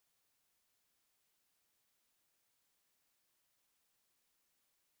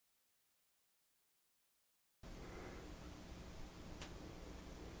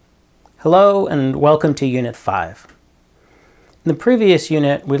Hello and welcome to Unit 5. In the previous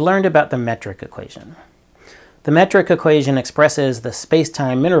unit, we learned about the metric equation. The metric equation expresses the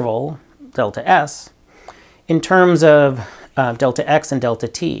spacetime interval, delta s, in terms of delta x and delta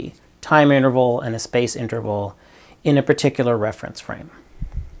t, time interval and a space interval in a particular reference frame.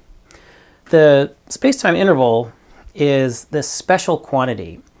 The spacetime interval is this special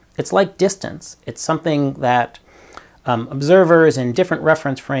quantity. It's like distance. It's something that observers in different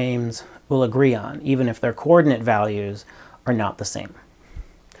reference frames will agree on, even if their coordinate values are not the same.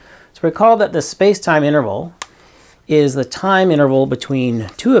 So recall that the spacetime interval is the time interval between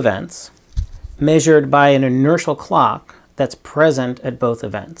two events measured by an inertial clock that's present at both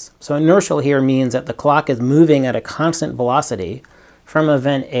events. So inertial here means that the clock is moving at a constant velocity from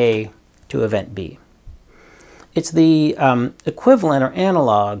event A to event B. It's the equivalent or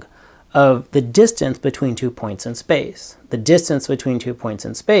analog of the distance between 2 points in space. The distance between 2 points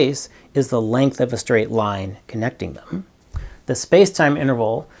in space is the length of a straight line connecting them. The spacetime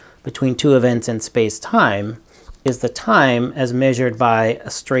interval between two events in space-time is the time as measured by a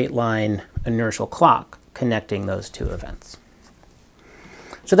straight line inertial clock connecting those two events.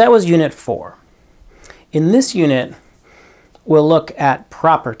 So that was Unit 4. In this unit, we'll look at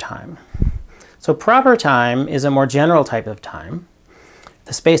proper time. So proper time is a more general type of time.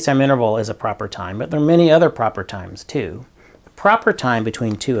 The spacetime interval is a proper time, but there are many other proper times too. The proper time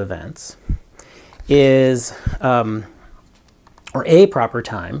between two events is, or a proper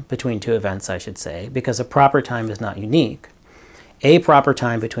time between two events, I should say, because a proper time is not unique. A proper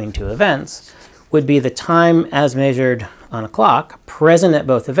time between two events would be the time as measured on a clock, present at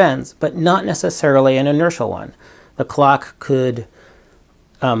both events, but not necessarily an inertial one. The clock could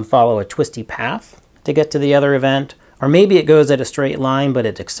follow a twisty path to get to the other event, or maybe it goes at a straight line, but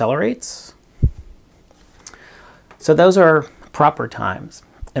it accelerates. So those are proper times.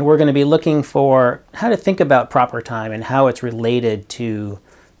 And we're going to be looking for how to think about proper time and how it's related to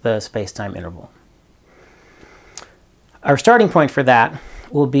the spacetime interval. Our starting point for that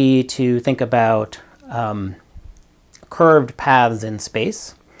will be to think about curved paths in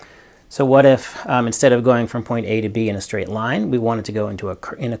space. So what if instead of going from point A to B in a straight line, we wanted to go into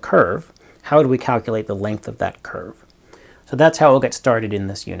in a curve? How do we calculate the length of that curve? So that's how we'll get started in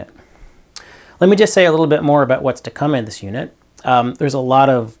this unit. Let me just say a little bit more about what's to come in this unit. There's a lot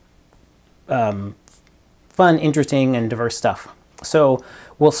of fun, interesting, and diverse stuff. So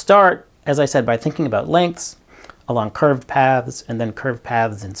we'll start, as I said, by thinking about lengths along curved paths and then curved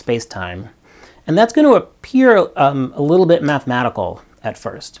paths in space-time. And that's going to appear a little bit mathematical at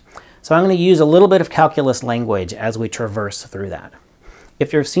first. So I'm going to use a little bit of calculus language as we traverse through that.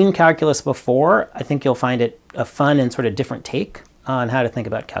 If you've seen calculus before, I think you'll find it a fun and sort of different take on how to think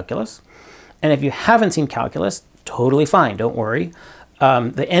about calculus. And if you haven't seen calculus, totally fine, don't worry.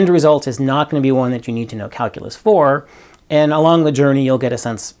 The end result is not going to be one that you need to know calculus for, and along the journey you'll get a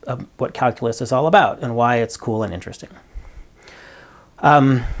sense of what calculus is all about and why it's cool and interesting.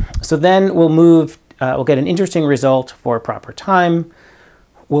 So then we'll get an interesting result for proper time.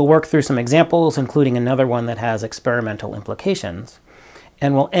 We'll work through some examples, including another one that has experimental implications.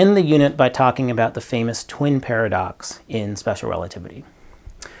 And we'll end the unit by talking about the famous twin paradox in special relativity.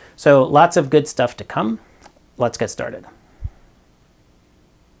 So lots of good stuff to come. Let's get started.